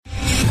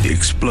the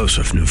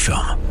explosive new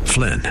film,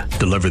 Flynn,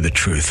 deliver the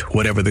truth,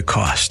 whatever the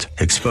cost,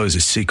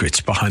 exposes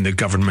secrets behind the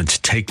government's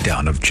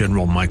takedown of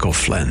General Michael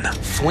Flynn.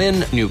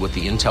 Flynn knew what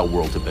the intel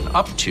world had been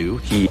up to.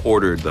 He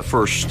ordered the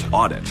first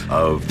audit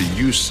of the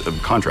use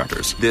of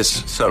contractors.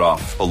 This set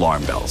off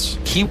alarm bells.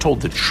 He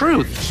told the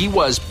truth. He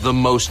was the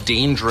most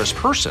dangerous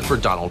person for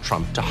Donald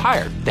Trump to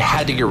hire. They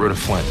had to get rid of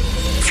Flynn.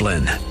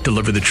 Flynn,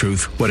 deliver the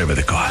truth, whatever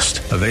the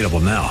cost. Available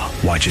now.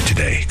 Watch it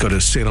today. Go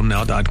to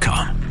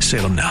salemnow.com.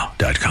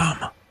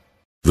 salemnow.com.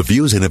 The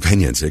views and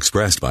opinions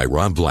expressed by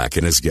Rob Black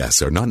and his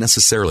guests are not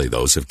necessarily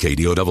those of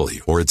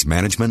KDOW or its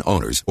management,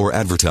 owners, or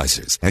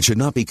advertisers and should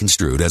not be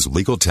construed as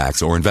legal,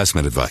 tax, or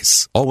investment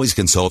advice. Always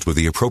consult with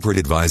the appropriate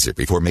advisor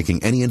before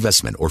making any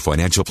investment or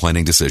financial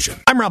planning decision.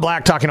 I'm Rob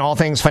Black, talking all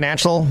things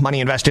financial,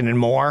 money invested, and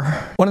more.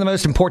 One of the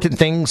most important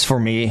things for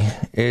me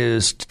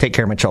is to take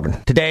care of my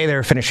children. Today,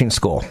 they're finishing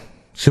school.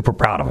 Super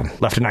proud of him.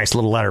 Left a nice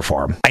little letter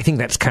for him. I think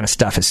that kind of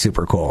stuff is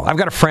super cool. I've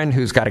got a friend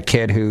who's got a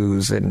kid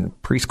who's in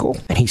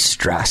preschool, and he's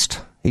stressed.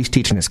 He's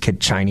teaching his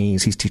kid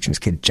Chinese. He's teaching his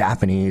kid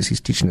Japanese.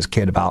 He's teaching his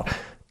kid about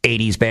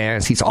 80s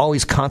bands. He's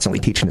always constantly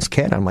teaching his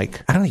kid. I'm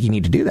like, I don't think you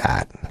need to do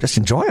that. Just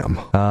enjoy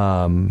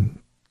them.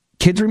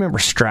 Kids remember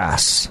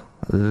stress.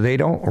 They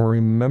don't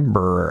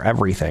remember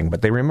everything,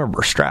 but they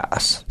remember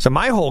stress. So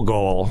my whole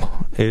goal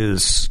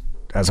is,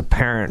 as a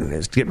parent,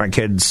 is to get my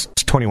kids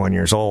to 21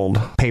 years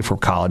old, pay for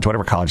college,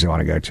 whatever college they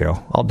want to go to.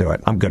 I'll do it.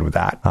 I'm good with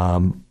that.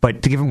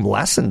 But to give them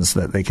lessons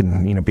that they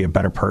can, be a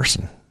better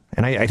person.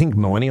 And I think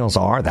millennials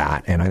are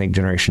that, and I think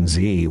Generation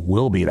Z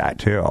will be that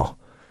too.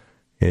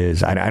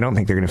 I don't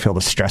think they're going to feel the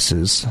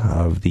stresses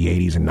of the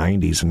 80s and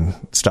 90s and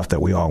stuff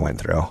that we all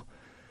went through.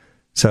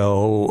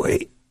 So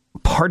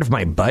part of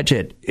my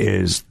budget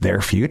is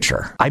their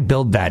future. I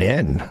build that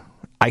in.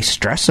 I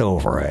stress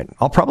over it.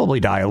 I'll probably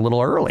die a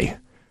little early.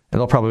 And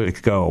they'll probably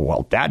go,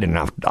 well, Dad didn't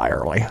have to die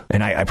early.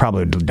 And I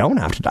probably don't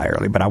have to die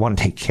early, but I want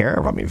to take care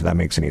of them, if that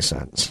makes any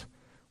sense.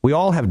 We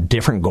all have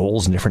different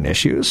goals and different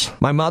issues.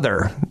 My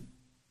mother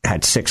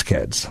had 6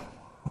 kids,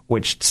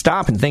 which,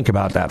 stop and think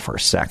about that for a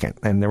second.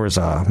 And there was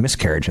a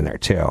miscarriage in there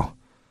too.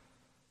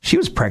 She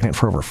was pregnant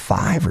for over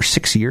 5 or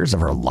 6 years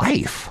of her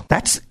life.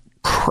 That's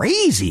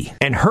crazy.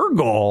 And her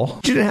goal,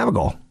 she didn't have a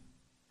goal.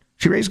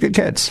 She raised good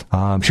kids.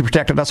 She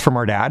protected us from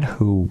our dad,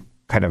 who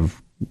kind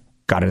of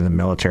got into the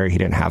military. He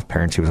didn't have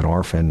parents. He was an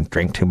orphan,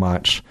 drank too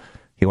much.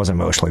 He wasn't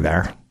emotionally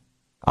there.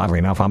 Oddly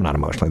enough, I'm not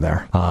emotionally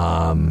there.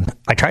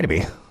 I try to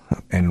be.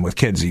 And with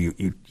kids, you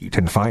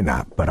tend to find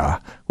that.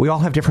 But we all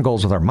have different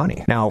goals with our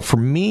money. Now, for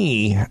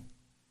me,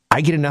 I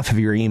get enough of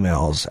your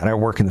emails, and I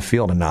work in the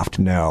field enough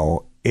to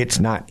know it's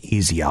not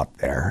easy out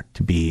there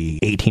to be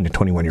 18 to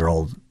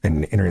 21-year-old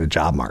and entering the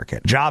job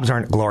market. Jobs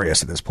aren't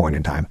glorious at this point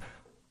in time.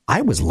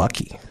 I was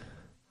lucky.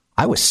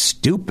 I was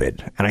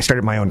stupid, and I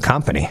started my own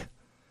company. And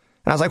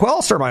I was like, well,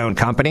 I'll start my own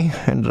company.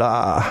 And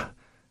I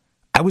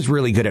was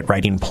really good at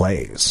writing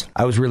plays.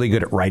 I was really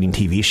good at writing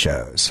TV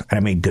shows, and I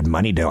made good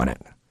money doing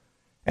it.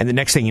 And the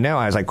next thing you know,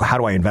 I was like, well, how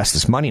do I invest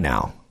this money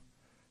now?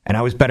 And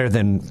I was better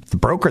than the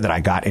broker that I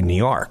got in New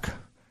York. And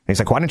he's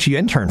like, why don't you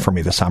intern for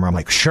me this summer? I'm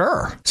like,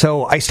 sure.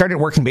 So I started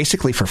working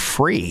basically for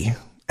free,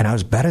 and I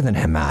was better than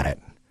him at it.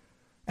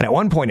 And at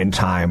one point in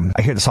time,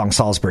 I hear the song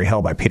Salisbury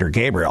Hill by Peter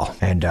Gabriel,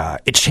 and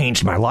it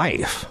changed my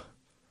life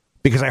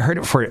because I heard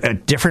it for a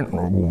different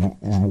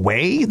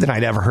way than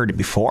I'd ever heard it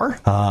before.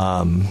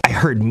 I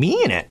heard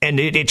me in it, and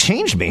it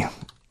changed me.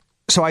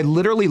 So I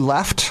literally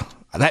left.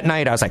 That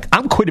night, I was like,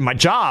 I'm quitting my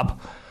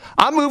job.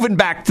 I'm moving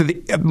back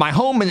to my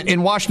home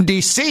in Washington,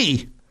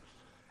 D.C.,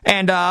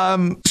 and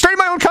starting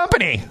my own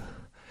company.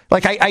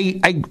 Like,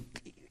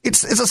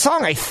 it's a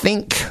song I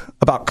think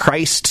about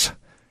Christ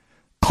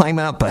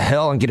climbing up a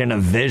hill and getting a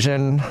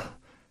vision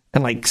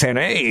and, like, saying,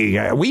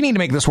 hey, we need to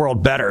make this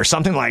world better,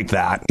 something like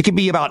that. It could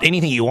be about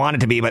anything you want it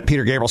to be, but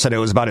Peter Gabriel said it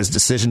was about his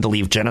decision to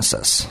leave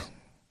Genesis.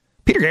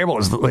 Peter Gabriel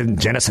was in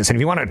Genesis, and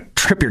if you want to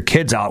trip your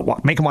kids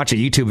out, make them watch a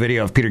YouTube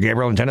video of Peter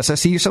Gabriel in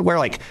Genesis. He used to wear,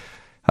 like,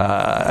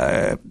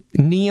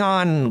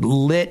 neon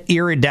lit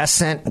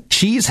iridescent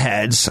cheese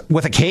heads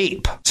with a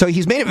cape. So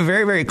he's made it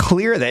very, very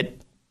clear that,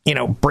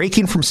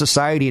 breaking from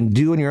society and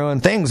doing your own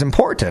thing is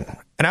important.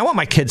 And I want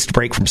my kids to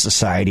break from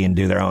society and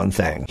do their own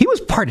thing. He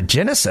was part of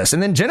Genesis,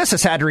 and then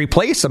Genesis had to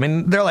replace him.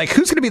 And they're like,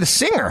 who's going to be the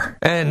singer?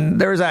 And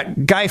there was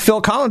that guy,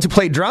 Phil Collins, who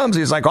played drums.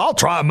 He was like, I'll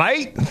try,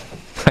 mate.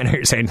 I know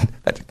you're saying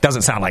that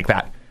doesn't sound like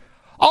that.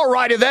 All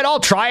righty then, I'll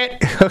try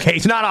it. Okay,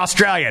 he's not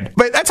Australian.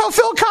 But that's how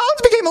Phil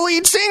Collins became a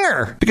lead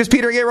singer, because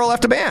Peter Gabriel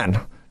left a band.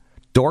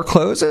 Door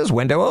closes,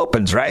 window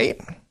opens, right?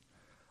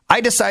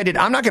 I decided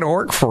I'm not going to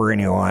work for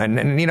anyone.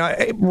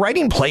 And,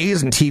 writing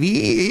plays and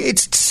TV,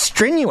 it's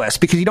strenuous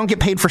because you don't get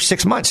paid for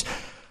 6 months.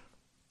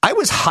 I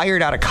was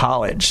hired out of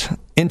college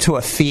into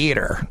a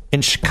theater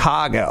in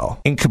Chicago,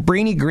 in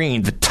Cabrini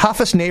Green, the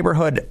toughest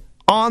neighborhood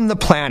on the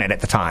planet at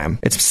the time.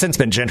 It's since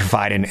been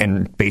gentrified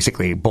and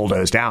basically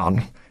bulldozed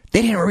down.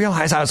 They didn't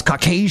realize I was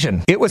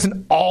Caucasian. It was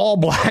an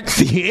all-black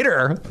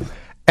theater.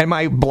 And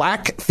my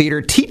black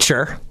theater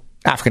teacher,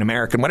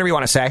 African-American, whatever you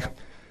want to say,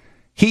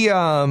 he,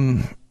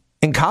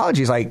 in college,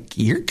 he's like,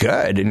 you're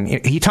good.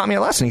 And he taught me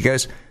a lesson. He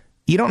goes,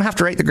 you don't have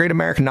to write the great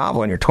American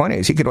novel in your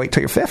 20s. You could wait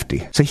till you're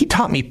 50. So he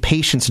taught me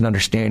patience and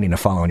understanding of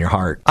following your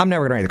heart. I'm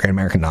never going to write the great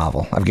American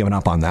novel. I've given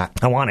up on that.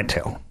 I wanted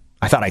to.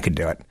 I thought I could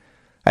do it. I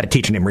had a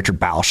teacher named Richard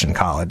Bausch in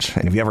college.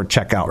 And if you ever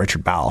check out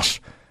Richard Bausch,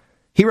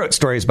 he wrote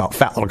stories about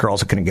fat little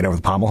girls who couldn't get over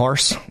the pommel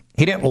horse.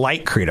 He didn't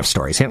like creative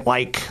stories.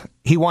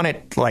 He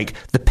wanted like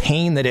the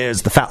pain that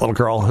is the fat little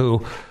girl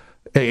who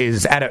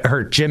is at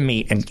her gym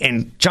meet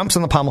and jumps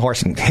on the pommel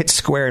horse and hits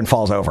square and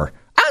falls over.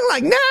 I'm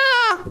like,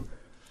 nah.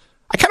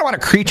 I kind of want a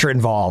creature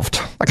involved.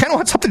 I kind of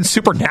want something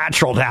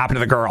supernatural to happen to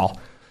the girl.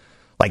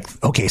 Like,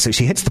 okay, so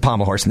she hits the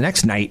pommel horse. And the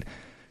next night,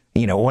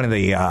 one of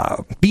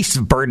the beasts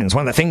of burdens,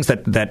 one of the things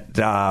that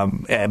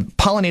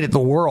pollinated the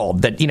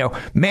world, that,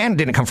 man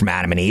didn't come from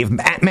Adam and Eve.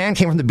 Man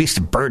came from the beast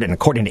of burden,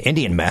 according to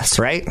Indian myths,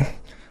 right?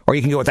 Or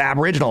you can go with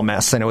Aboriginal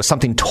myths, and it was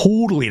something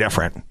totally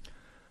different.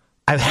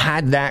 I've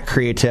had that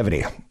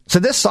creativity. So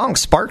this song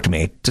sparked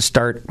me to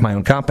start my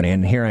own company.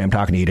 And here I am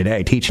talking to you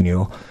today, teaching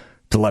you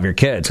to love your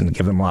kids and to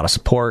give them a lot of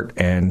support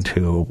and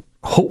to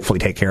hopefully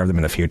take care of them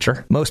in the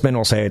future. Most men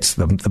will say it's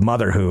the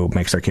mother who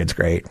makes their kids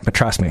great, but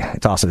trust me,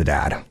 it's also the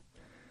dad.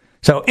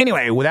 So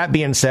anyway, with that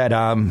being said,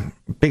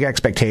 big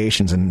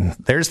expectations, and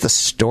there's the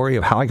story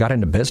of how I got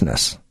into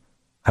business.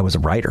 I was a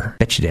writer.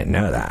 Bet you didn't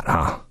know that,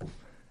 huh?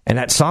 And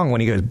that song,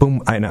 when he goes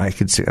boom, I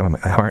could see my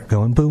heart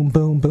going boom,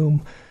 boom,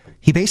 boom.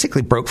 He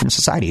basically broke from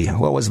society.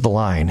 What was the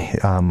line?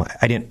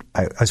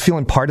 I was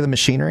feeling part of the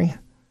machinery.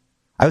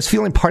 I was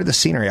feeling part of the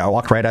scenery. I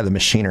walked right out of the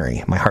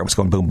machinery. My heart was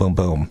going boom, boom,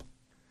 boom.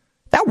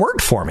 That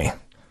worked for me.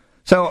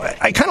 So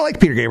I kind of like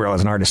Peter Gabriel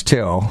as an artist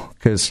too,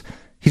 because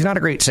he's not a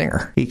great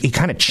singer. He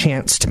kind of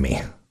chants to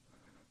me.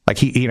 Like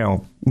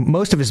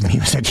most of his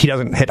music, he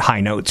doesn't hit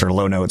high notes or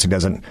low notes.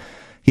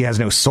 He has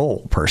no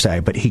soul per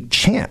se, but he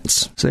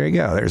chants. So there you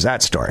go. There's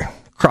that story.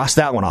 Cross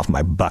that one off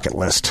my bucket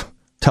list.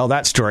 Tell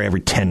that story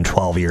every 10,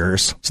 12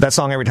 years. So that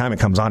song, every time it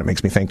comes on, it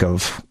makes me think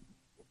of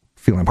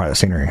feeling part of the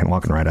scenery and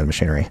walking right out of the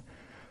machinery.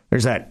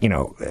 There's that,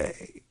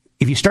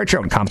 if you start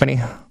your own company,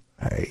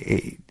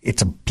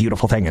 it's a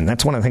beautiful thing. And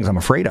that's one of the things I'm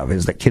afraid of,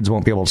 is that kids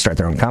won't be able to start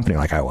their own company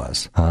like I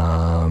was.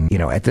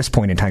 At this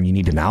point in time, you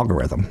need an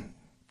algorithm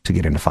to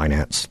get into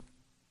finance.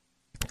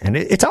 And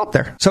it's out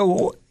there.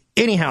 So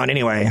anyhow and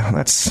anyway,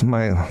 that's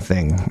my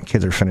thing.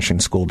 Kids are finishing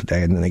school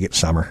today, and then they get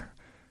summer.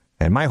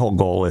 And my whole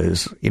goal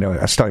is, I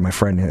was telling my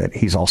friend that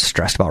he's all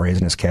stressed about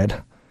raising his kid.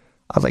 I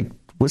was like,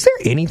 was there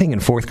anything in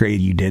fourth grade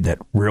you did that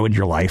ruined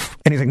your life?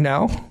 And he's like,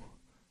 no.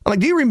 I'm like,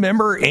 do you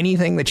remember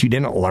anything that you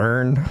didn't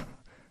learn?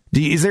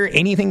 Is there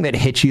anything that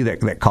hit you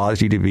that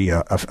caused you to be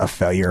a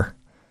failure?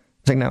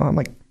 He's like, no. I'm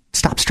like,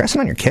 stop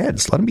stressing on your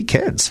kids. Let them be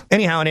kids.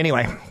 Anyhow and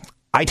anyway,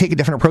 I take a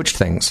different approach to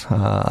things.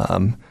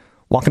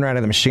 Walking around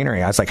in the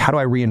machinery, I was like, how do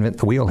I reinvent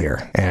the wheel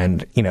here?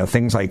 And,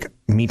 things like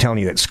me telling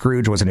you that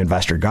Scrooge was an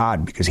investor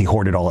god because he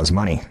hoarded all his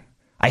money.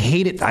 I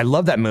hate it. I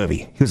love that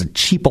movie. He was a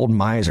cheap old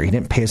miser. He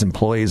didn't pay his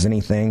employees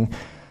anything.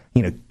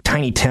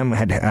 Tiny Tim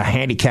had a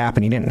handicap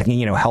and he didn't,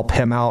 help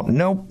him out.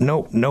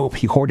 Nope.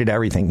 He hoarded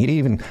everything. He didn't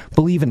even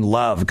believe in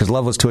love because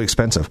love was too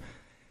expensive.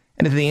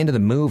 And at the end of the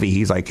movie,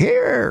 he's like,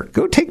 here,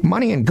 go take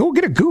money and go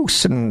get a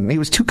goose. And he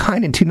was too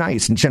kind and too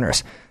nice and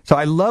generous. So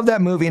I love that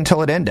movie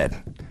until it ended.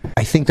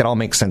 I think that all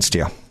makes sense to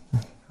you.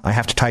 I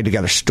have to tie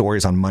together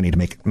stories on money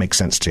to make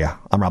sense to you.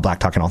 I'm Rob Black,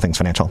 talking all things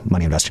financial,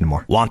 money, investing, and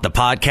more. Want the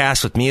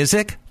podcast with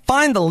music?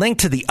 Find the link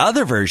to the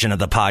other version of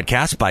the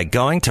podcast by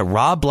going to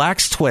Rob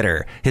Black's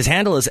Twitter. His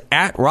handle is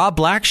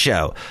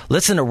 @RobBlackShow.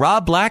 Listen to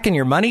Rob Black and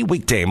Your Money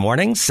weekday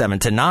mornings, 7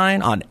 to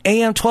 9 on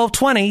AM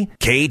 1220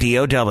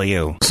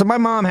 KDOW. So my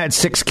mom had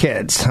 6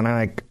 kids.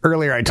 And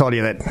earlier I told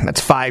you that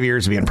that's 5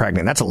 years of being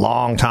pregnant. That's a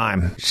long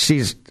time.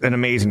 She's an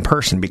amazing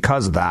person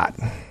because of that.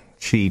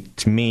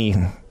 To me,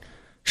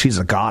 she's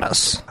a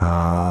goddess.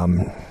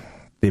 The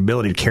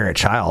ability to carry a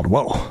child.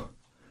 Whoa.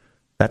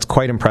 That's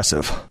quite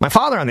impressive. My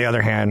father, on the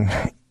other hand,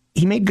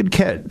 he made good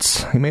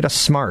kids. He made us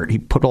smart. He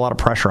put a lot of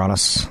pressure on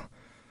us.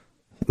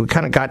 We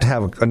kind of got to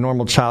have a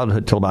normal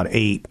childhood till about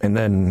 8, and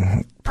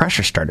then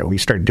pressure started. We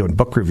started doing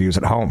book reviews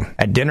at home.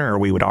 At dinner,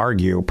 we would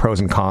argue pros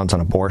and cons on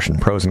abortion,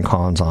 pros and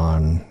cons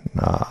on,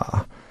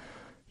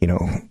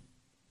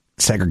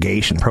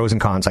 segregation, pros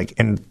and cons.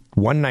 And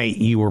one night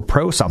you were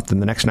pro something,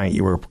 the next night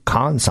you were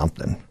con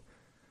something.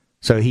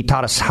 So he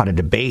taught us how to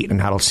debate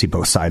and how to see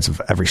both sides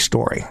of every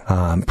story.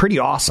 Pretty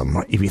awesome.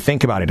 If you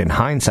think about it in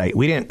hindsight,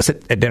 we didn't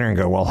sit at dinner and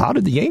go, well, how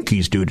did the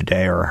Yankees do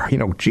today? Or,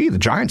 the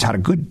Giants had a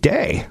good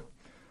day.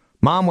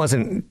 Mom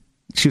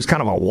she was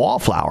kind of a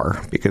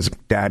wallflower because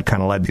Dad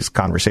kind of led these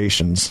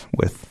conversations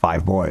with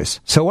 5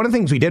 boys. So one of the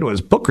things we did was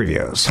book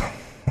reviews.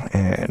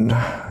 And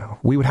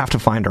we would have to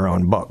find our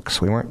own books.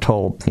 We weren't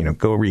told,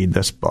 go read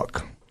this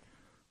book.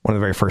 One of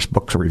the very first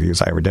book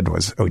reviews I ever did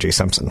was O.J.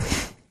 Simpson.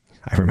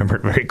 I remember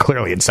it very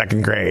clearly in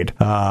 2nd grade.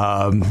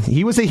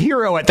 He was a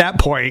hero at that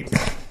point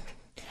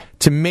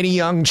to many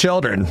young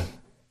children.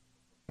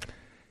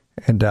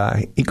 And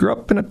he grew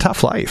up in a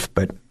tough life,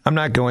 but I'm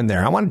not going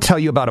there. I want to tell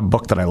you about a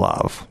book that I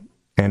love.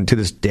 And to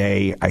this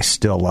day, I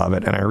still love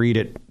it. And I read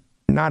it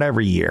not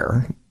every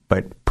year,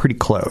 but pretty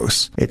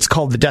close. It's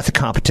called The Death of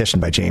Competition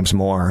by James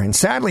Moore. And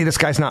sadly, this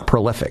guy's not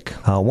prolific.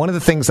 One of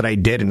the things that I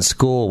did in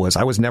school was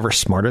I was never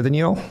smarter than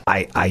you.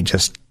 I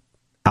just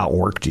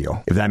outworked you,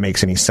 if that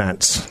makes any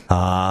sense.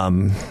 I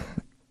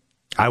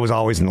was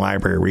always in the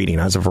library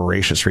reading. I was a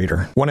voracious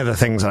reader. One of the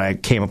things that I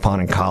came upon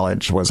in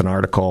college was an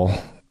article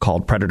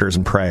called Predators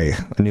and Prey,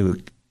 a new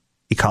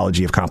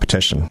ecology of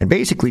competition. And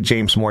basically,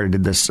 James Moore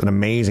did an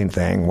amazing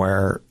thing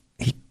where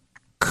he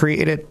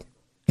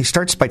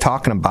starts by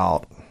talking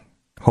about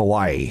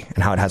Hawaii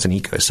and how it has an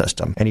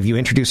ecosystem. And if you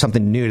introduce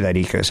something new to that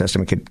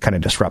ecosystem, it could kind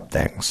of disrupt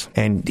things.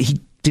 And he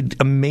did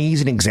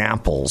amazing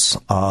examples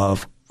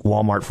of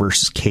Walmart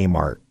versus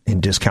Kmart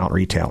in discount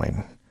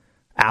retailing,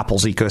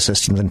 Apple's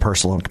ecosystems in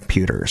personal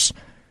computers.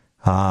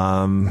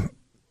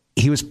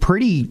 It's a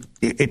pretty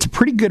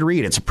good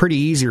read. It's a pretty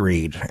easy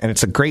read, and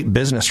it's a great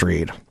business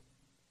read.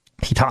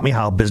 He taught me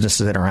how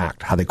businesses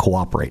interact, how they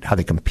cooperate, how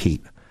they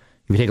compete.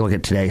 If you take a look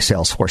at today,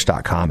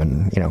 Salesforce.com,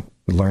 and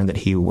learn that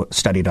he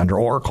studied under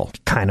Oracle,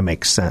 it kind of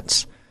makes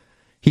sense.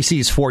 He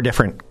sees 4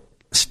 different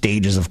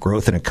stages of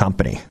growth in a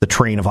company: the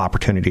train of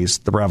opportunities,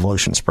 the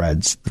revolution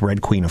spreads, the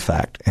Red Queen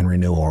effect, and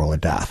renewal or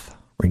death.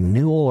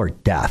 Renewal or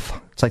death.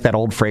 It's like that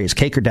old phrase,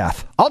 cake or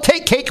death. I'll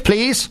take cake,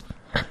 please.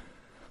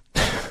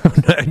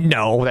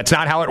 No, that's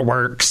not how it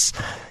works.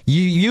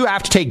 You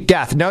have to take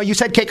death. No, you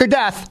said cake or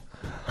death.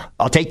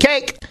 I'll take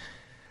cake.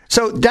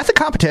 So, Death of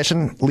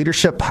Competition,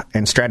 Leadership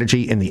and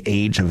Strategy in the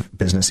Age of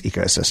Business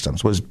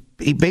Ecosystems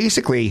he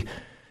basically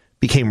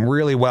became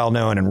really well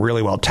known and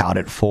really well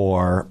touted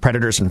for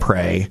Predators and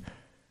Prey,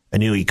 a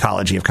new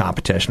ecology of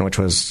competition, which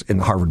was in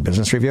the Harvard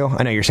Business Review.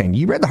 I know you're saying,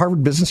 you read the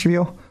Harvard Business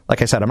Review?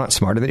 Like I said, I'm not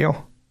smarter than you.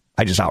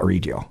 I just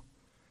outread you.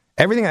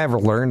 Everything I ever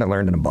learned, I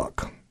learned in a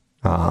book.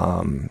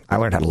 I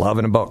learned how to love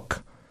in a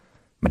book.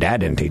 My dad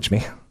didn't teach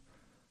me.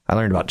 I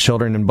learned about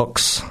children in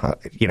books.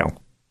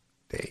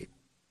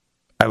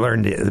 I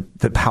learned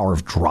the power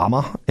of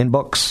drama in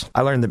books.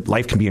 I learned that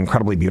life can be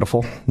incredibly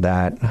beautiful.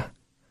 That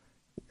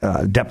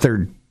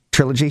Deptford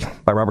Trilogy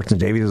by Robertson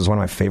Davies is one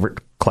of my favorite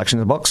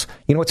collections of books.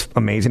 You know what's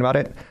amazing about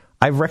it?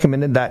 I've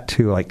recommended that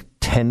to like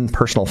 10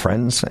 personal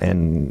friends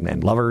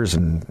and lovers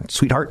and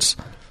sweethearts,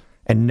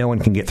 and no one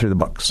can get through the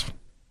books.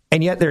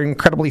 And yet they're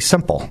incredibly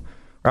simple.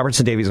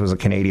 Robertson Davies was a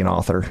Canadian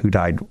author who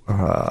died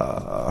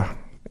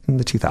in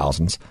the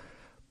 2000s.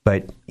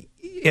 But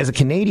as a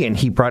Canadian,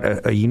 he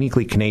brought a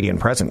uniquely Canadian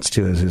presence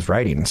to his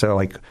writing. So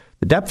like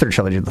the Deptford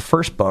Trilogy, the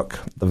first book,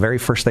 the very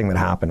first thing that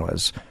happened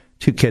was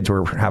 2 kids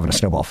were having a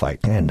snowball fight.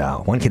 And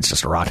one kid's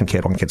just a rotten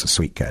kid, one kid's a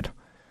sweet kid.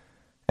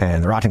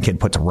 And the rotten kid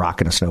puts a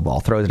rock in a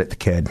snowball, throws it at the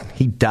kid.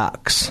 He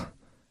ducks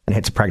and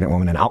hits a pregnant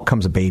woman, and out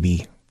comes a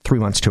baby 3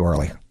 months too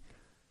early.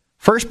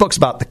 First book's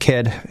about the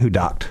kid who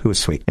ducked, who was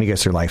sweet, and he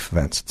goes through life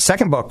events. The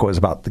second book was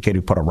about the kid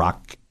who put a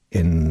rock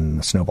in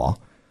the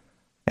snowball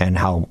and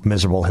how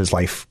miserable his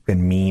life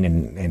and mean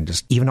and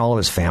just even all of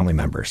his family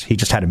members. He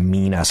just had a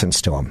mean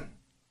essence to him,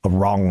 a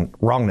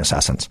wrongness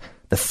essence.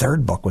 The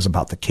third book was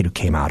about the kid who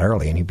came out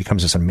early, and he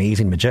becomes this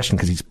amazing magician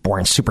because he's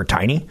born super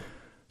tiny.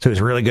 So he's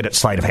really good at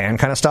sleight of hand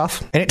kind of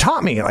stuff. And it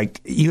taught me,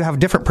 like, you have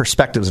different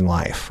perspectives in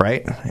life,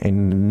 right?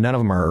 And none of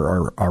them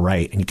are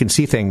right. And you can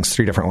see things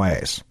 3 different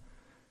ways.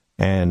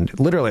 And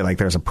literally, like,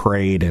 there's a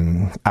parade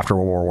after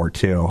World War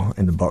II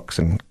in the books.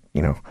 And,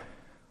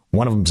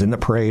 one of them's in the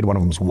parade, one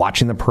of them's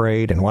watching the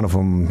parade, and one of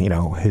them,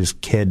 his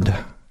kid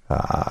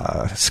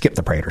skipped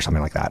the parade or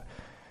something like that.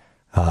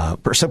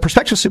 So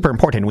perspective is super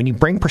important. When you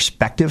bring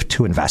perspective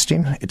to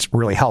investing, it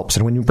really helps.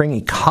 And when you bring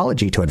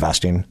ecology to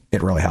investing,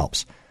 it really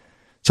helps.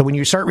 So when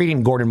you start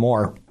reading Gordon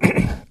Moore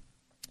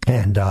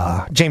and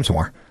James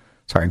Moore,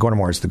 Gordon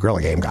Moore is the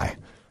Gorilla Game guy.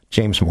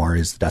 James Moore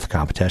is the Death of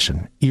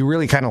Competition. You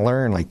really kind of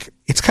learn, like,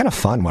 it's kind of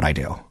fun what I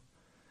do.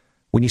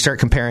 When you start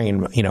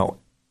comparing,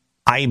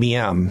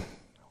 IBM,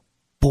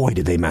 boy,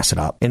 did they mess it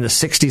up. In the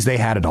 60s, they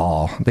had it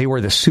all. They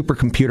were the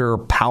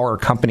supercomputer power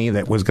company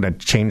that was going to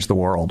change the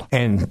world.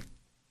 And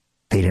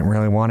they didn't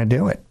really want to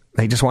do it.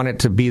 They just wanted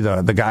to be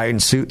the guy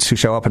in suits who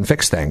show up and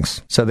fix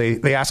things. So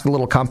they ask a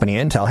little company,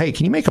 Intel, hey,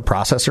 can you make a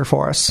processor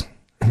for us?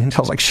 And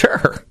Intel's like,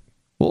 sure,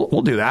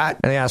 we'll do that.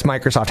 And they ask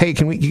Microsoft, hey,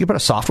 can you put a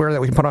software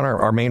that we can put on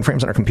our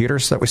mainframes and our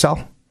computers that we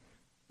sell?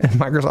 And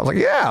Microsoft's like,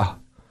 yeah.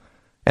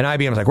 And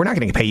IBM's like, we're not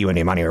going to pay you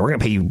any money. We're going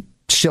to pay you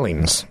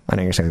shillings. I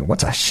know you're saying,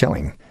 what's a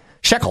shilling?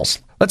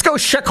 Shekels. Let's go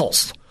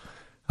shekels.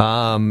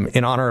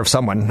 In honor of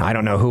someone. I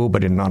don't know who,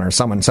 but in honor of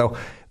someone. So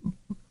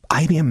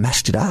IBM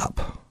messed it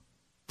up.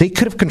 They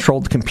could have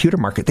controlled the computer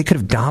market. They could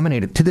have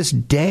dominated. To this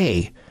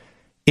day,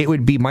 it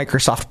would be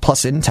Microsoft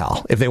plus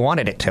Intel if they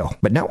wanted it to.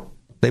 But no,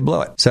 they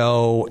blew it.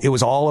 So it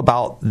was all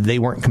about they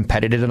weren't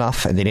competitive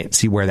enough, and they didn't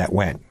see where that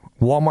went.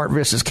 Walmart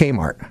versus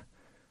Kmart.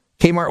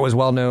 Kmart was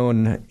well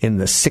known in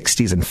the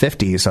 60s and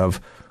 50s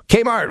of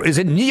Kmart is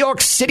in New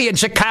York City and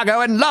Chicago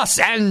and Los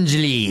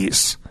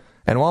Angeles.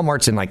 And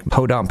Walmart's in like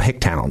podunk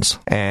hick towns.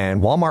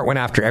 And Walmart went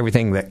after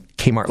everything that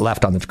Kmart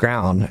left on the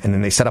ground, and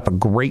then they set up a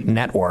great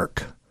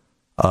network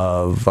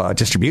of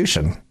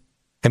distribution.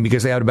 And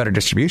because they had a better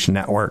distribution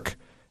network,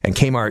 and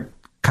Kmart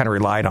kind of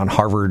relied on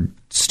Harvard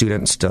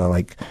students to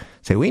like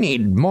say, we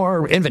need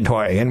more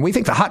inventory, and we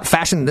think the hot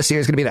fashion this year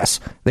is going to be this.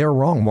 They were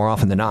wrong more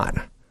often than not.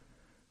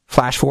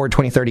 Flash forward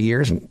 20, 30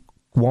 years, and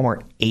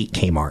Walmart ate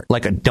Kmart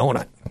like a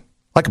donut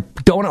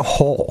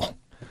hole.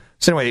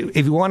 So anyway,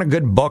 if you want a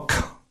good book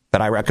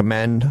that I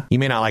recommend, you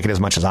may not like it as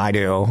much as I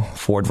do.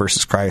 Ford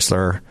versus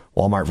Chrysler,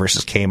 Walmart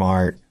versus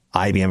Kmart,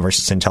 IBM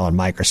versus Intel and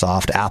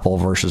Microsoft, Apple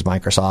versus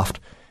Microsoft.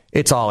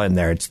 It's all in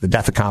there. It's The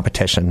Death of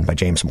Competition by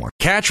James Moore.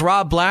 Catch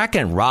Rob Black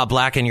and Rob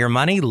Black and Your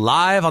Money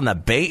live on the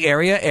Bay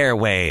Area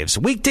airwaves,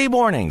 weekday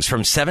mornings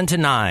from 7 to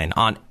 9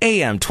 on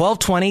AM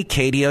 1220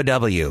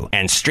 KDOW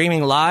and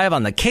streaming live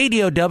on the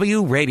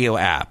KDOW radio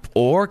app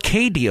or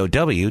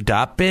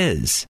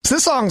KDOW.biz. So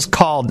this song's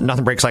called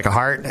Nothing Breaks Like a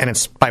Heart, and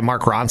it's by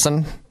Mark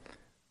Ronson,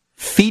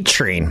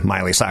 featuring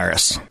Miley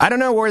Cyrus. I don't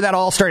know where that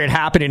all started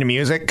happening in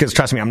music, because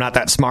trust me, I'm not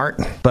that smart,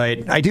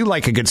 but I do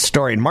like a good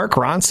story. And Mark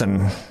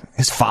Ronson,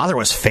 his father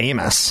was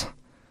famous,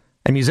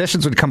 and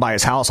musicians would come by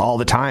his house all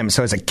the time.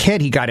 So as a kid,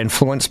 he got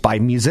influenced by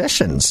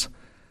musicians.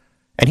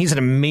 And he's an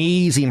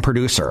amazing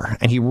producer,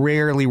 and he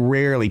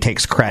rarely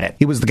takes credit.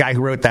 He was the guy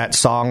who wrote that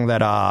song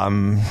that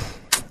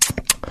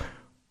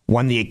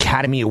won the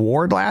Academy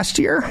Award last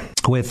year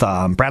with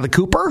Bradley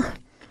Cooper.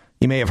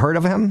 You may have heard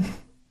of him.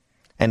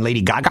 And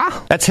Lady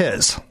Gaga. That's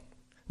his.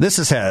 This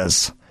is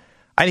his.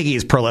 I think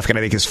he's prolific, and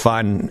I think he's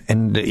fun.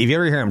 And if you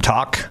ever hear him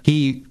talk,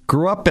 he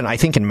grew up in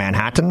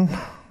Manhattan.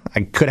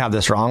 I could have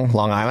this wrong,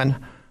 Long Island,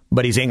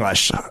 but he's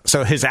English.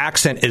 So his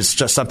accent is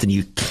just something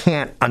you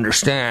can't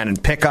understand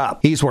and pick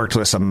up. He's worked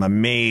with some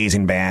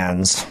amazing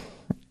bands.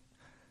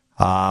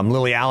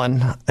 Lily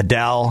Allen,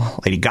 Adele,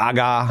 Lady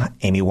Gaga,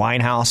 Amy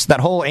Winehouse. That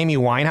whole Amy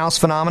Winehouse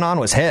phenomenon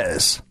was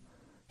his.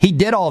 He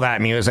did all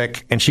that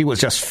music, and she was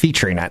just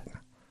featuring it.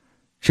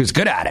 She was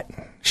good at it.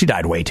 She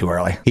died way too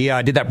early. He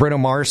did that Bruno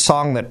Mars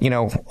song that,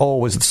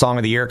 was the song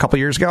of the year a couple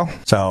years ago.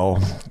 So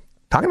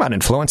talking about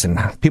influencing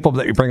people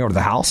that you bring over to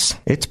the house,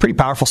 it's pretty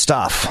powerful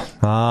stuff.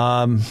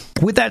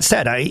 With that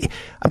said,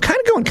 I'm kind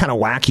of going kind of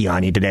wacky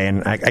on you today,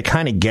 and I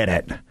kind of get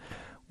it.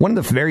 One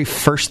of the very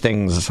first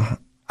things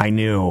I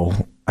knew,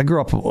 I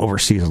grew up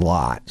overseas a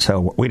lot,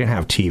 so we didn't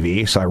have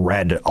TV, so I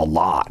read a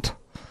lot.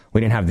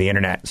 We didn't have the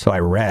internet, so I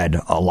read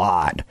a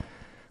lot.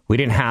 We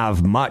didn't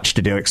have much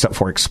to do except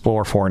for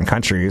explore foreign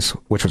countries,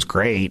 which was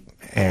great.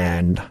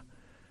 And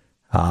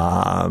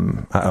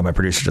my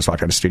producer just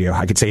walked out of the studio.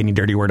 I could say any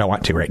dirty word I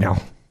want to right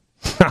now.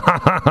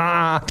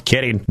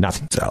 Kidding.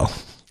 Nothing.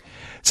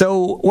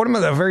 So one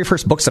of the very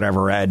first books that I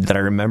ever read that I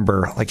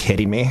remember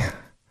hitting me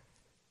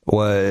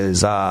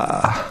was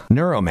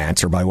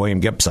Neuromancer by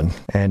William Gibson.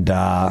 And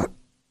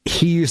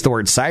he used the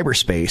word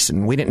cyberspace,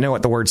 and we didn't know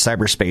what the word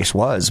cyberspace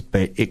was,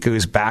 but it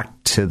goes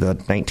back to the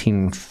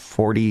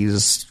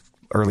 1940s,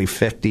 early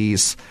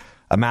 50s.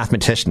 A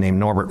mathematician named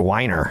Norbert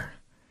Wiener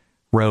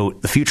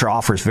wrote, "The future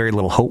offers very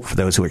little hope for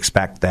those who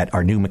expect that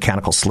our new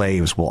mechanical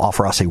slaves will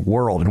offer us a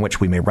world in which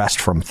we may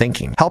rest from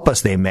thinking. Help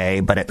us they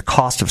may, but at the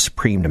cost of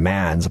supreme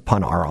demands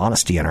upon our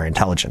honesty and our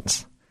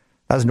intelligence."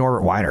 That was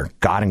Norbert Wiener,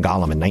 God and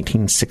Gollum in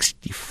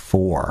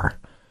 1964.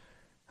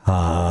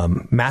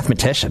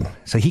 Mathematician.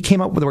 So he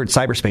came up with the word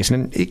cyberspace,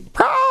 and it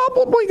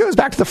probably goes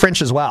back to the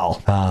French as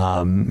well.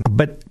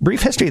 But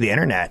brief history of the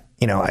internet,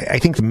 I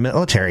think the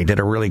military did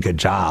a really good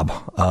job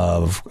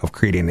of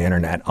creating the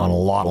internet on a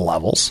lot of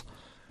levels.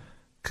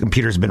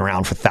 Computers have been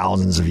around for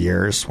thousands of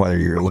years, whether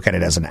you look at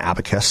it as an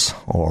abacus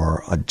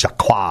or a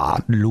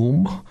Jacquard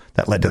loom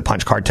that led to the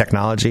punch card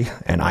technology,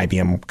 and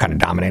IBM kind of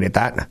dominated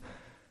that.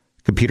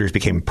 Computers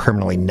became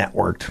permanently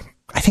networked.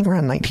 I think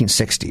around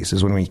 1960s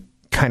is when we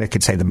kind of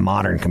could say the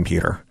modern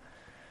computer.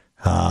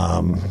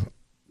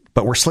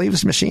 But we're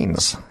slaves to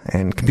machines,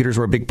 and computers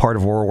were a big part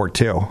of World War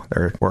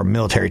II. Where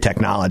military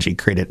technology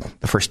created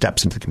the first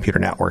steps into computer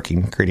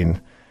networking, creating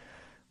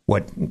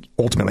what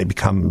ultimately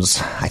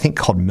becomes, I think,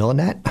 called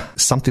Millinet,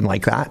 something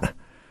like that.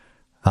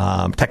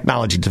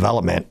 Technology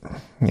development,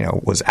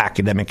 was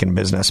academic and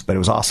business, but it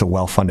was also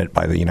well funded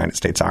by the United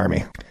States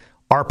Army.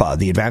 ARPA,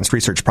 the Advanced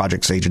Research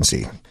Projects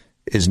Agency,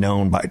 is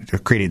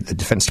created the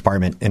Defense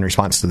Department in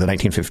response to the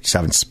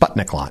 1957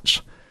 Sputnik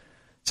launch.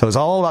 So it's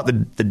all about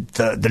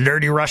the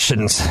dirty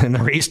Russians and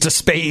the race to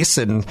space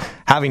and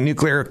having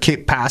nuclear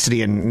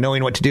capacity and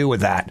knowing what to do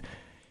with that.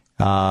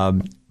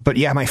 But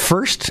yeah, my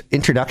first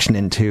introduction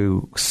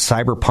into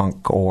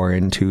cyberpunk or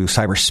into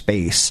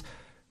cyberspace,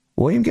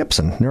 William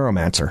Gibson,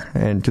 Neuromancer.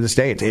 And to this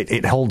day,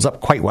 it holds up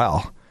quite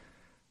well.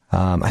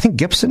 I think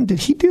Gibson, did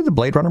he do the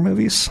Blade Runner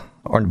movies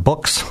or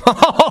books?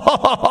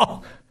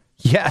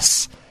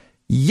 Yes,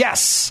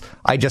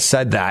 I just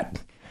said that.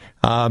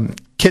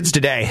 Kids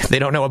today, they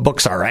don't know what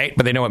books are, right?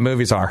 But they know what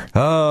movies are.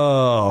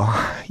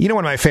 Oh, one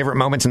of my favorite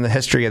moments in the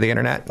history of the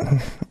internet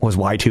was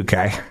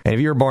Y2K. And if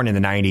you were born in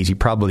the 90s, you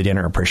probably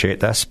didn't appreciate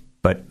this,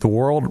 but the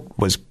world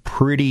was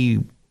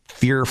pretty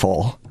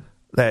fearful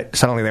that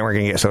suddenly they weren't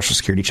going to get Social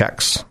Security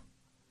checks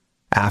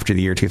after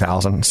the year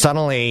 2000.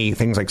 Suddenly,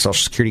 things like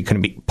Social Security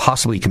couldn't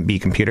be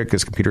computed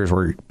because computers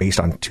were based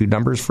on two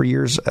numbers for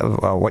years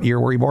of what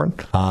year were you born.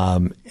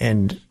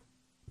 And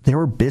there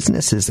were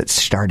businesses that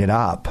started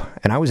up,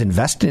 and I was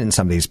invested in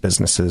some of these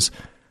businesses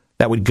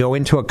that would go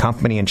into a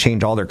company and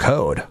change all their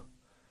code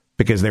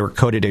because they were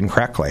coded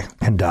incorrectly.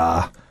 And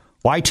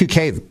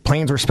Y2K,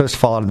 planes were supposed to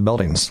fall out of the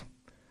buildings.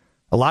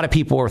 A lot of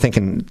people were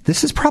thinking,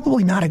 this is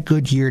probably not a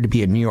good year to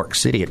be in New York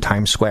City at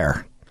Times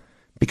Square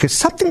because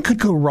something could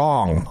go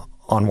wrong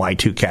on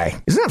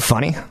Y2K. Isn't that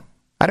funny?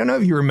 I don't know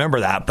if you remember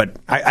that, but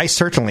I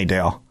certainly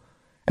do.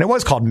 And it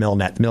was called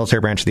Milnet, the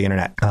military branch of the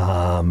internet.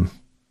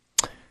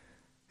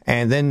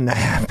 And then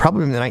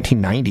probably in the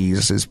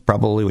 1990s is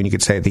probably when you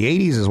could say the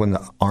 80s is when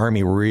the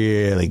Army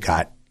really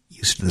got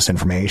used to this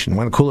information.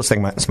 One of the coolest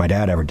things my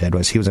dad ever did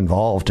was he was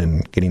involved in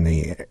getting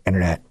the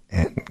internet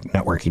and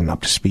networking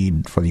up to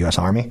speed for the U.S.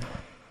 Army. And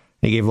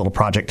he gave a little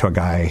project to a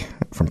guy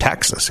from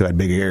Texas who had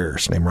big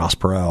ears named Ross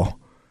Perot.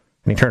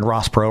 And he turned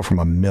Ross Perot from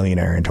a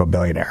millionaire into a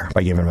billionaire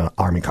by giving him an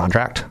Army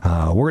contract.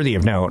 Worthy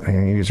of note.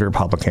 He was a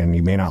Republican.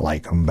 You may not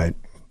like him, but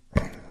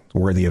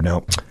worthy of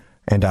note.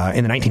 And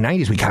in the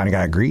 1990s, we kind of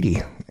got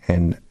greedy.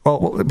 And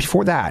well,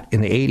 before that,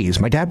 in the 80s,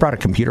 my dad brought a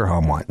computer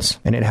home once,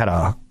 and it had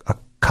a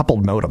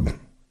coupled modem.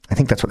 I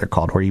think that's what they're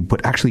called, where you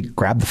would actually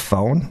grab the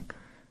phone.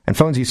 And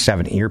phones used to have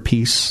an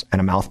earpiece and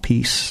a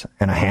mouthpiece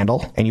and a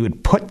handle. And you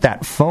would put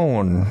that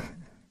phone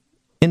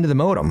into the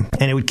modem,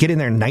 and it would get in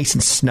there nice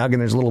and snug,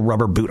 and there's a little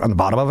rubber boot on the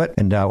bottom of it.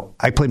 And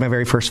I played my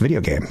very first video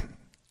game.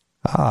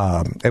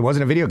 It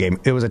wasn't a video game.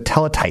 It was a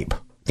teletype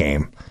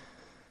game.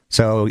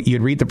 So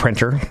you'd read the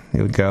printer.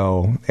 It would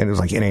go, and it was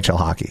like NHL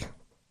hockey.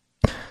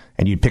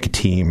 And you'd pick a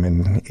team,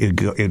 and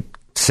it'd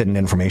send in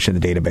information to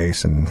the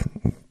database,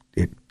 and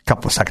a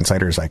couple of seconds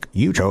later, it's like,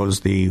 you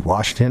chose the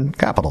Washington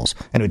Capitals.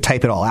 And it would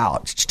type it all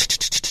out.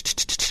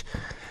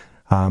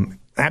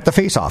 At the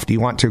face-off, do you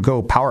want to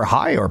go power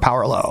high or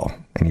power low?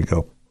 And you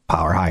go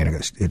power high, and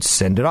it'd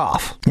send it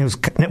off.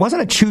 It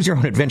wasn't a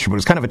choose-your-own-adventure, but it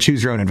was kind of a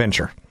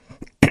choose-your-own-adventure.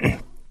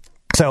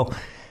 So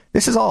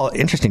this is all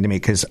interesting to me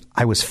because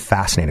I was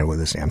fascinated with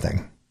this damn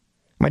thing.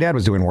 My dad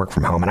was doing work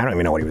from home, and I don't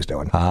even know what he was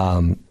doing.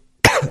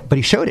 But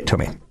he showed it to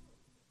me.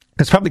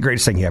 It's probably the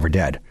greatest thing he ever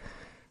did.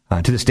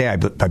 To this day, I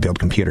build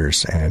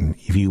computers, and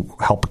if you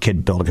help a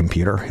kid build a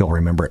computer, he'll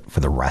remember it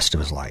for the rest of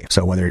his life.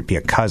 So whether it be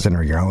a cousin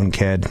or your own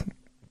kid,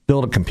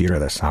 build a computer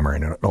this summer,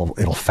 and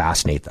it'll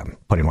fascinate them,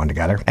 putting one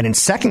together. And in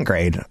second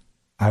grade,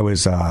 I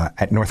was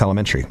at North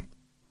Elementary.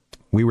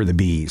 We were the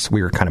Bees.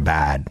 We were kind of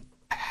bad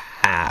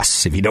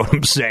ass, if you know what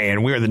I'm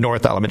saying. We were the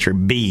North Elementary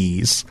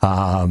Bees.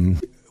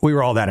 We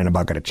were all that in a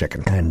bucket of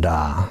chicken. And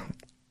a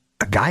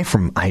guy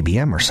from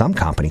IBM or some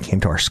company came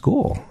to our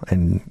school,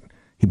 and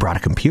he brought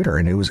a computer,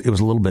 and it was a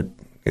little bit,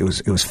 it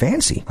was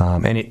fancy.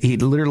 And he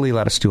literally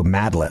let us do a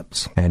Mad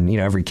Libs. And, you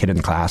know, every kid in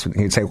the class,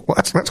 he'd say, well,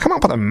 let's come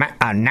up with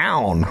a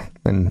noun.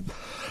 And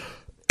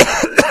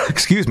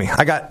excuse me,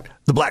 I got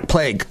the Black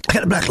Plague. I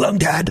got a black lung,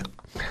 Dad.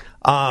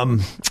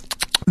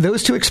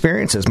 Those two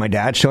experiences, my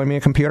dad showing me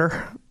a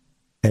computer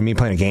and me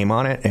playing a game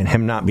on it and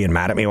him not being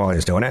mad at me while he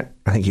was doing it,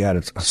 I think he had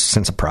a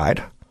sense of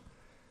pride.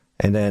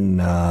 And then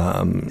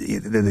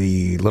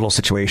the little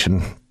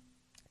situation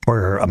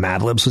where a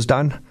Mad Libs was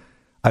done,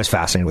 I was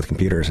fascinated with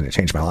computers, and it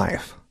changed my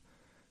life.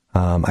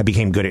 I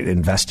became good at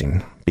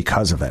investing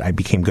because of it. I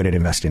became good at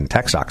investing in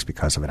tech stocks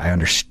because of it. I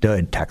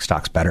understood tech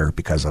stocks better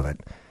because of it.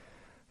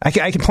 I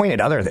can point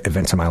at other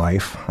events in my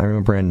life. I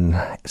remember in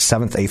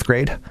 7th, 8th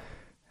grade,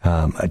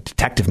 a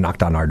detective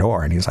knocked on our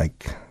door, and he's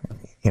like,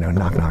 you know,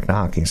 knock, knock,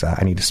 knock. He's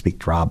I need to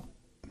speak to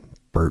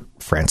Robert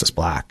Francis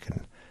Black.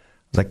 And I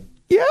was like,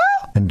 yeah.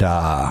 And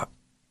I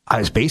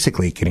was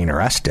basically getting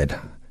arrested.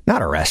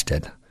 Not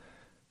arrested.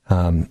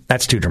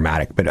 That's too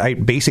dramatic. But I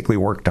basically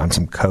worked on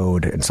some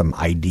code and some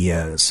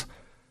ideas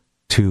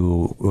it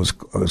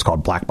was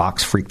called black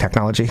box freak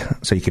technology.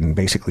 So you can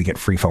basically get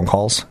free phone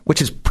calls,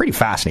 which is pretty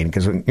fascinating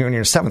because when you're in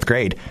 7th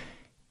grade,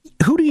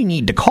 who do you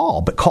need to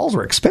call? But calls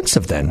were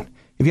expensive then.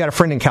 If you had a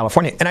friend in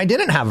California, and I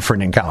didn't have a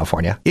friend in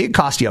California, it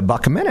cost you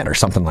 $1 a minute or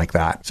something like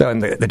that. So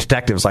and the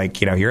detective's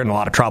like, you know, you're in a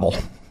lot of trouble.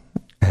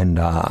 And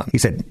he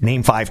said,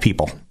 name 5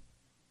 people.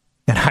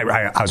 And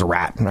I was a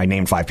rat, and I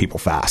named 5 people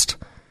fast,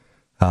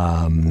 you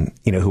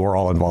know, who were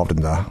all involved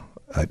in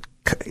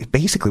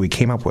basically we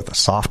came up with a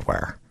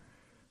software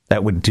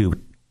that would do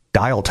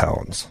dial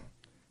tones.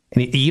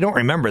 And you don't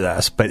remember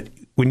this, but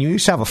when you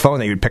used to have a phone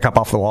that you'd pick up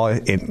off the wall,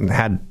 it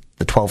had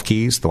the 12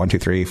 keys, the 1, 2,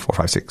 3, 4,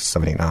 5, 6,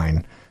 7, 8,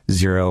 9,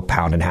 0,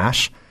 pound, and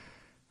hash.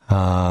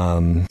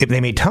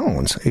 They made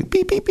tones.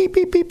 Beep, beep, beep,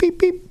 beep, beep, beep,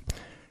 beep.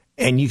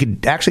 And you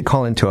could actually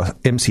call into a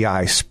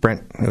MCI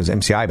Sprint. It was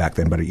MCI back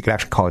then, but you could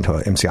actually call into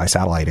an MCI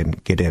satellite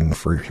and get in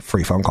for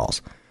free phone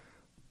calls.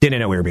 Didn't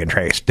know we were being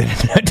traced.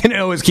 Didn't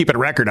know it was keeping a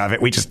record of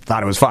it. We just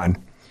thought it was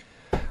fun.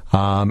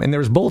 And there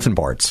was bulletin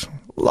boards.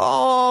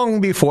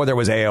 Long before there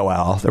was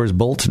AOL, there was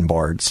bulletin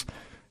boards.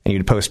 And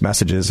you'd post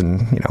messages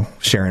and, you know,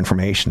 share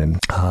information. And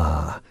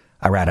I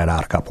ratted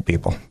out a couple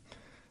people.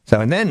 So,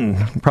 and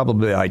then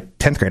probably like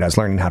 10th grade, I was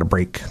learning how to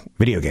break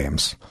video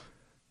games.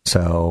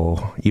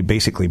 So you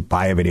basically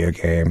buy a video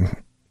game.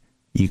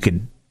 You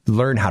could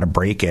learn how to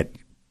break it,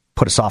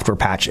 put a software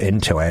patch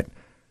into it,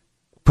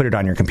 put it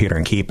on your computer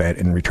and keep it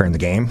and return the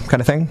game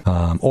kind of thing.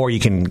 Or you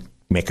can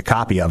make a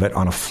copy of it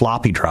on a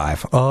floppy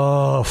drive.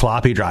 Oh,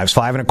 floppy drives,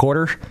 5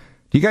 1/4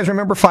 Do you guys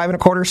remember 5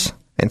 1/4s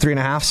and 3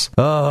 1/2s?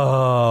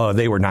 Oh,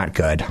 they were not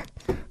good.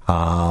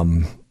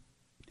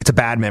 It's a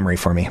bad memory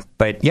for me.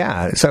 But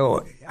yeah,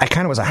 so I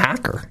kind of was a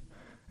hacker.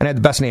 And I had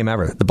the best name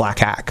ever, the Black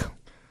Hack.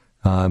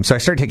 So I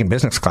started taking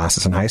business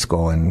classes in high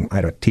school, and I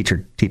had a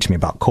teacher teach me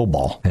about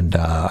COBOL. And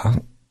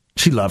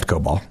she loved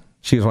COBOL.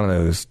 She was one of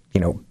those,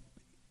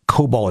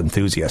 COBOL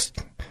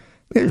enthusiasts.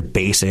 There's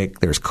BASIC,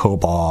 there's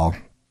COBOL,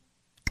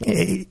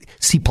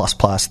 C++.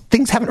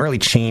 Things haven't really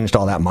changed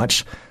all that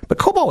much. But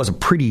COBOL was a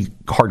pretty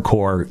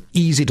hardcore,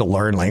 easy to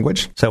learn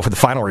language. So for the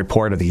final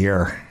report of the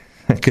year,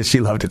 because she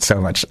loved it so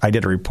much, I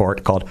did a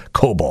report called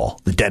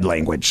COBOL, the dead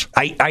language.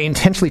 I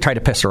intentionally tried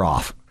to piss her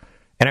off.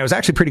 And I was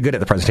actually pretty good at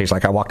the presentation.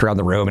 Like, I walked around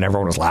the room and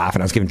everyone was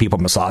laughing. I was giving people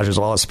massages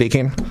while I was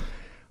speaking.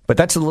 But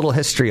that's a little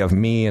history of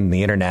me and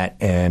the internet.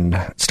 And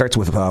it starts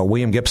with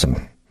William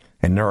Gibson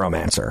and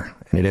Neuromancer.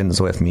 And it ends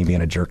with me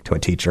being a jerk to a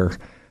teacher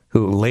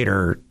who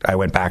later I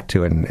went back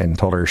to and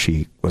told her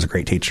she was a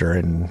great teacher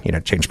and,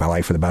 changed my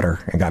life for the better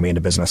and got me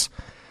into business.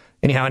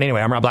 Anyhow, and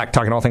anyway, I'm Rob Black,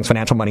 talking all things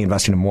financial, money,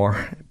 investing, and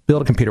more.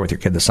 Build a computer with your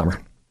kid this summer.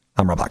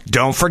 I'm Rob Black.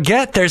 Don't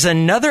forget, there's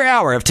another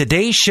hour of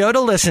today's show to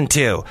listen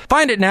to.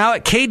 Find it now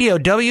at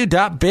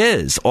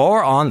KDOW.biz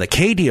or on the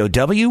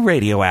KDOW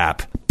radio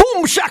app.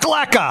 Boom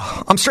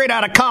shakalaka! I'm straight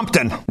out of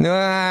Compton.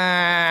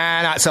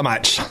 Not so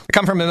much. I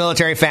come from a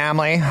military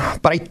family,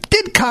 but I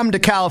did come to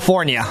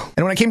California.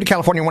 And when I came to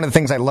California, one of the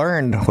things I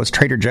learned was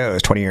Trader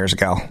Joe's 20 years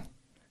ago.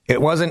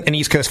 It wasn't an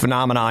East Coast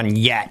phenomenon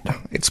yet.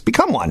 It's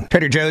become one.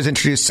 Trader Joe's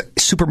introduced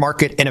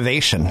supermarket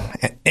innovation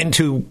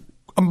into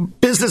a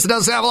business that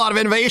doesn't have a lot of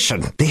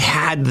innovation. They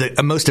had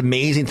the most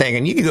amazing thing,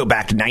 and you can go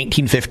back to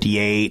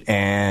 1958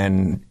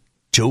 and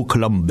Joe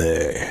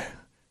Colombo.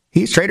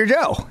 He's Trader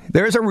Joe.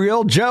 There's a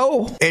real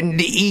Joe, and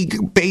he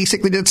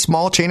basically did a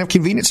small chain of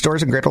convenience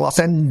stores in Greater Los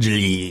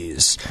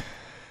Angeles.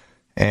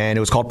 And it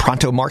was called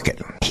Pronto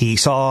Market. He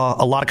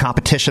saw a lot of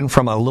competition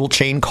from a little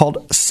chain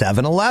called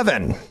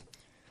 7-Eleven.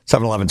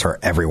 7-Elevens are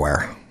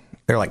everywhere.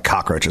 They're like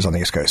cockroaches on the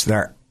East Coast.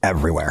 They're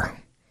everywhere.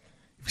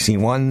 If you've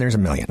seen one, there's a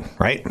million,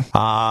 right?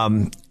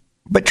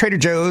 But Trader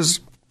Joe's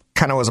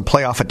kind of was a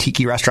play off a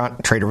tiki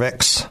restaurant, Trader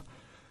Vic's.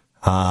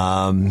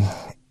 And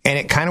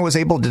it kind of was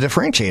able to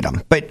differentiate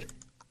them. But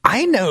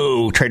I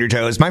know Trader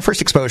Joe's, my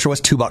first exposure was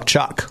 $2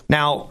 Chuck.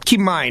 Now, keep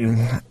in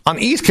mind, on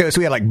the East Coast,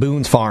 we had like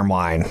Boone's Farm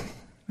wine,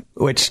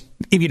 which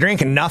if you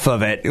drank enough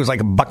of it, it was like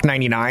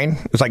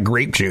 $1.99. It was like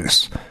grape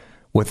juice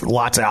with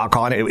lots of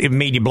alcohol in it. It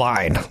made you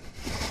blind.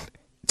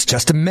 It's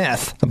just a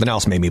myth. Something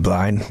else made me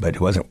blind, but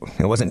it wasn't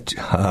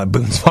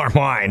Boone's Farm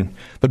wine.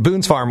 But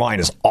Boone's Farm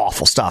wine is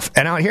awful stuff.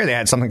 And out here they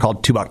had something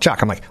called $2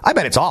 Chuck. I'm like, I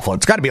bet it's awful.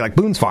 It's got to be like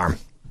Boone's Farm.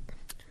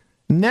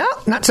 No,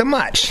 not so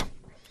much.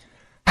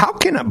 How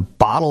can a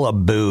bottle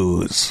of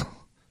booze,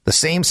 the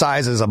same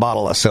size as a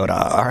bottle of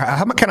soda, or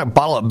how much kind of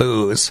bottle of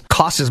booze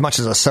cost as much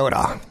as a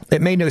soda?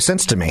 It made no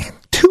sense to me.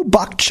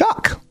 $2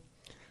 Chuck.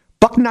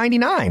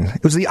 $1.99.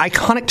 It was the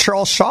iconic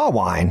Charles Shaw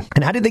wine.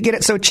 And how did they get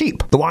it so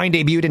cheap? The wine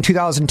debuted in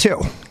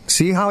 2002.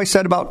 See how I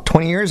said about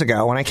 20 years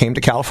ago when I came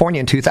to California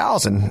in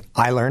 2000,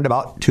 I learned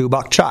about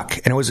 $2 Chuck.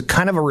 And it was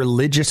kind of a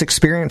religious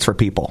experience for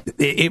people.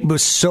 It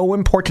was so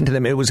important to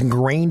them. It was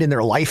ingrained in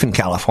their life in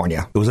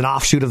California. It was an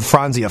offshoot of the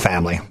Franzia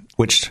family,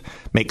 which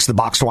makes the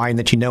boxed wine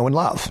that you know and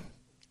love.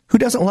 Who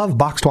doesn't love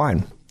boxed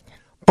wine?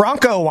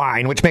 Bronco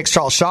wine, which makes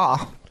Charles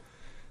Shaw,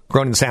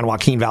 grown in the San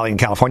Joaquin Valley in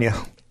California,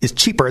 is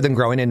cheaper than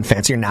growing in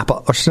fancier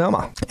Napa or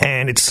Sonoma.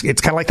 And it's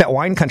kind of like that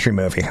Wine Country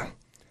movie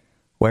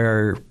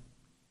where,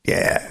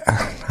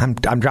 yeah,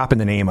 I'm dropping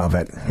the name of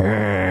it.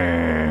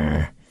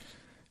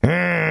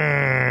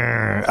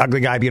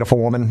 Ugly guy, beautiful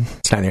woman.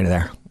 It's neither here nor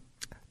there.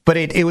 But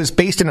it was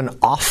based in an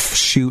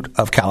offshoot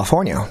of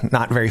California,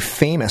 not very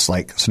famous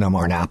like Sonoma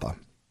or Napa.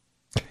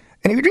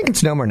 And if you're drinking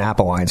Sonoma or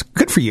Napa wines,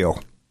 good for you.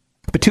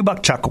 But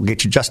 $2 Chuck will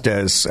get you just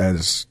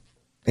as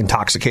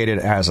intoxicated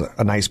as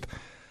a nice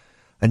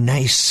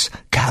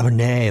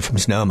Cabernet from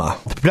Sonoma.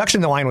 The production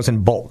of the wine was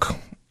in bulk,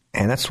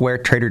 and that's where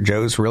Trader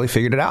Joe's really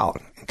figured it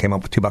out and came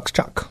up with $2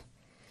 Chuck.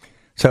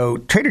 So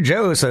Trader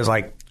Joe's says,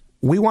 like,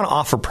 we want to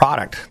offer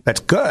product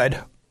that's good.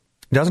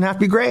 It doesn't have to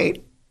be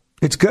great.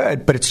 It's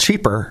good, but it's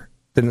cheaper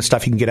than the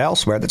stuff you can get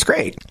elsewhere that's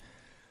great.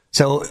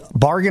 So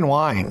bargain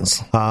wines.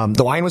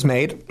 The wine was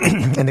made,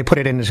 and they put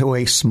it into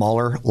a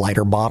smaller,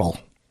 lighter bottle.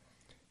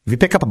 If you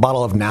pick up a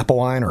bottle of Napa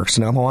wine or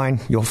Sonoma wine,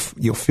 you'll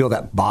feel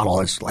that bottle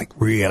is like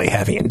really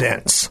heavy and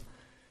dense.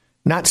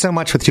 Not so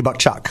much with $2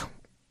 Chuck.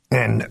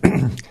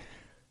 And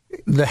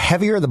the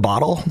heavier the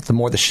bottle, the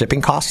more the shipping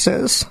costs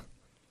is.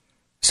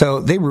 So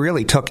they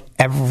really took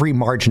every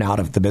margin out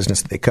of the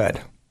business that they could.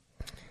 A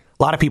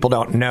lot of people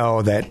don't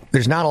know that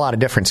there's not a lot of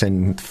difference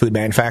in food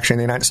manufacturing in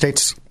the United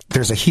States.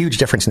 There's a huge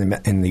difference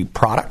in the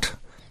product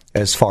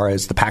as far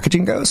as the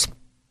packaging goes.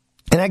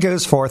 And that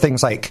goes for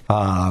things like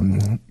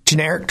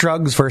generic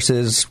drugs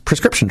versus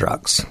prescription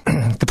drugs.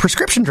 The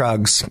prescription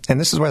drugs, and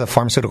this is where the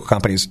pharmaceutical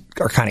companies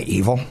are kind of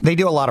evil, they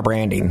do a lot of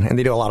branding and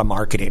they do a lot of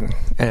marketing.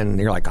 And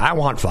you're like, I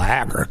want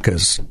Viagra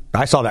because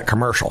I saw that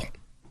commercial.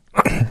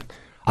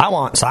 I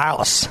want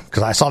Silas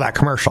because I saw that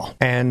commercial.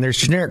 And there's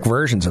generic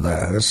versions of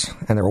those,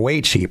 and they're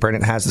way cheaper, and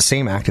it has the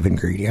same active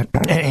ingredient.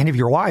 And if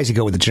you're wise, you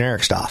go with the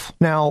generic stuff.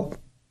 Now,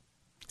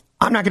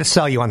 I'm not going to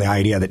sell you on the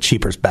idea that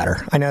cheaper is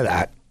better. I know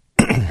that.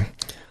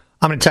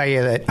 I'm going to tell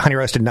you that honey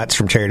roasted nuts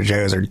from Trader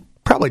Joe's are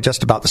probably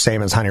just about the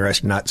same as honey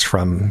roasted nuts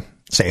from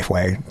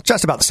Safeway,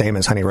 just about the same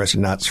as honey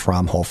roasted nuts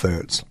from Whole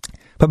Foods.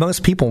 But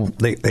most people,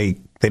 they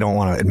don't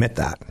want to admit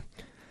that.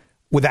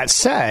 With that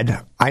said,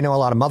 I know a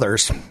lot of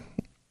mothers,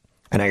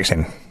 and you're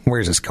saying,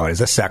 where's this going? Is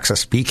this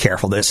sexist? Be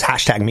careful. This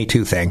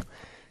 #MeToo thing.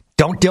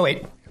 Don't do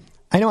it.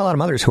 I know a lot of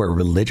mothers who are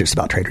religious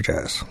about Trader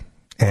Joe's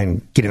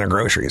and getting their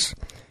groceries.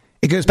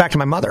 It goes back to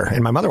my mother,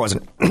 and my mother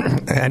wasn't,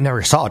 I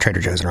never saw a Trader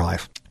Joe's in her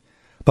life.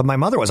 But my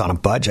mother was on a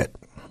budget,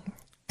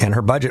 and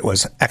her budget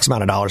was X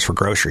amount of dollars for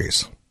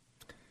groceries.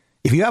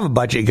 If you have a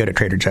budget, you go to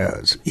Trader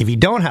Joe's. If you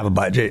don't have a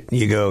budget,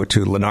 you go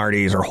to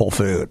Lenardi's or Whole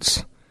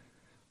Foods.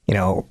 You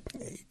know,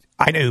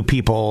 I knew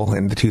people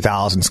in the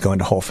 2000s going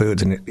to Whole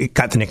Foods, and it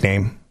got the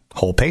nickname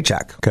Whole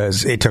Paycheck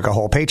because it took a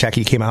whole paycheck.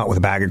 You came out with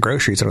a bag of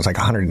groceries, and it was like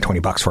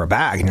 $120 for a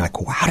bag. And you're like,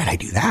 well, how did I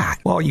do that?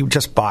 Well, you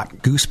just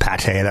bought goose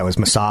pate that was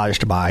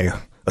massaged by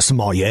a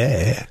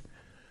sommelier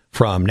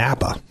from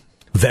Napa.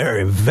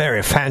 Very,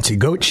 very fancy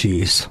goat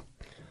cheese.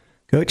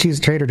 Goat cheese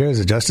at Trader Joe's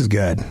is just as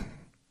good.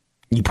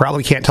 You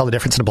probably can't tell the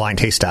difference in a blind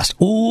taste test.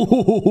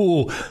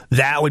 Ooh,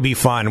 that would be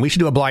fun. We should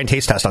do a blind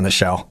taste test on this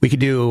show. We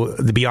could do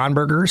the Beyond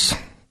Burgers,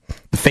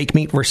 the fake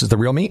meat versus the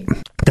real meat,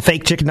 the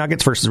fake chicken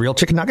nuggets versus the real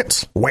chicken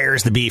nuggets.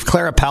 Where's the beef?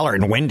 Clara Peller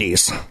and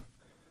Wendy's.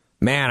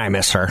 Man, I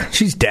miss her.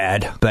 She's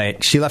dead,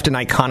 but she left an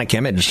iconic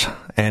image.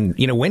 And,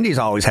 you know, Wendy's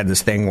always had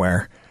this thing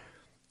where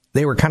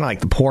they were kind of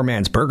like the poor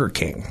man's Burger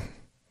King.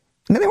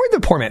 No, they weren't the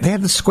poor man. They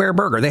had the square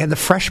burger. They had the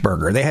fresh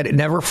burger. They had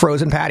never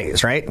frozen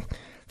patties, right?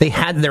 They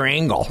had their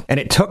angle. And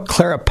it took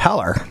Clara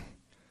Peller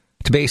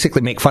to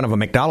basically make fun of a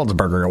McDonald's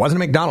burger. It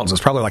wasn't a McDonald's. It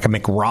was probably like a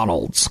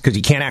McRonald's because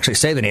you can't actually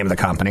say the name of the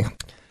company.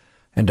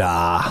 And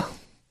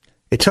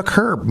it took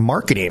her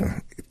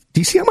marketing.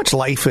 Do you see how much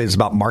life is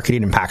about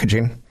marketing and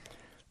packaging?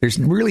 There's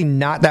really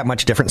not that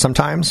much difference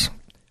sometimes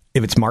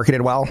if it's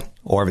marketed well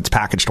or if it's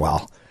packaged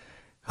well.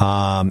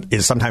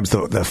 Is sometimes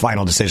the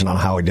final decision on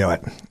how we do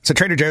it. So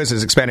Trader Joe's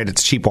has expanded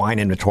its cheap wine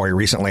inventory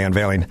recently,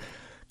 unveiling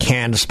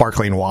canned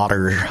sparkling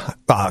wines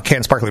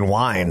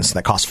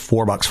that cost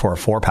 $4 for a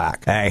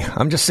 4-pack. Hey,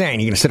 I'm just saying,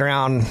 you're going to sit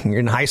around, you're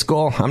in high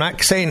school. I'm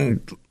not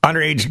saying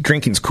underage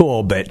drinking's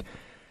cool, but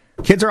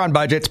kids are on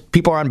budgets.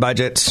 People are on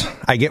budgets.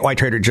 I get why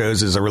Trader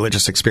Joe's is a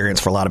religious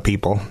experience for a lot of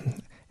people,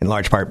 in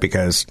large part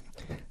because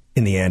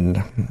in the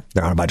end,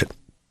 they're on a budget.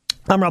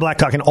 I'm Rob Black,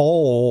 talking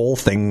all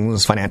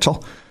things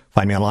financial.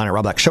 Find me online at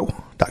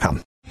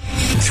robblackshow.com.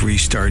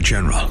 3-star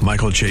General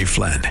Michael J.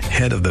 Flynn,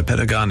 head of the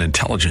Pentagon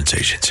Intelligence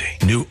Agency,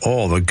 knew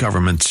all the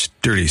government's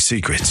dirty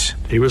secrets.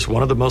 He was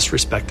one of the most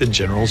respected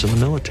generals in the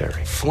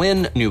military.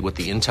 Flynn knew what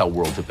the intel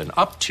world had been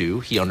up to.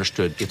 He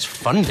understood its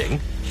funding.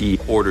 He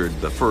ordered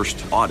the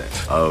first audit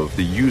of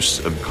the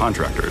use of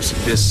contractors.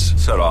 This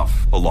set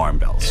off alarm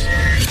bells.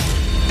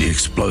 The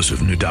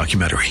explosive new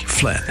documentary,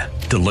 Flynn,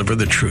 Deliver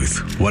the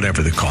Truth,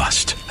 Whatever the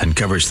Cost,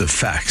 uncovers the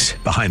facts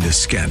behind this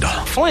scandal.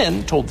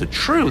 Flynn told the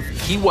truth.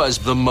 He was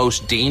the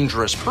most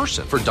dangerous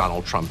person for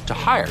Donald Trump to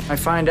hire. I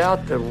find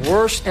out the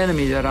worst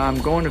enemy that I'm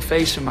going to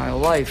face in my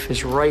life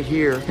is right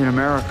here in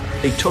America.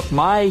 They took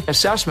my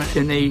assessment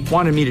and they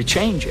wanted me to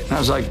change it. And I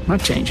was like, I'm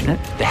not changing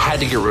it. They had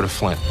to get rid of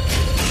Flynn.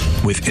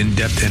 With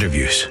in-depth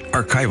interviews,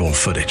 archival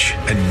footage,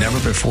 and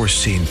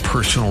never-before-seen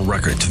personal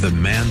records of the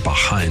man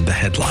behind the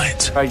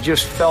headlines. I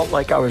just felt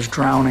like I was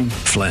drowning.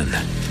 Flynn,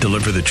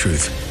 Deliver the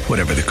Truth,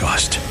 Whatever the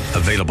Cost.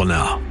 Available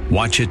now.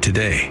 Watch it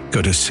today.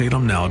 Go to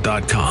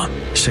salemnow.com.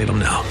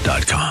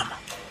 salemnow.com.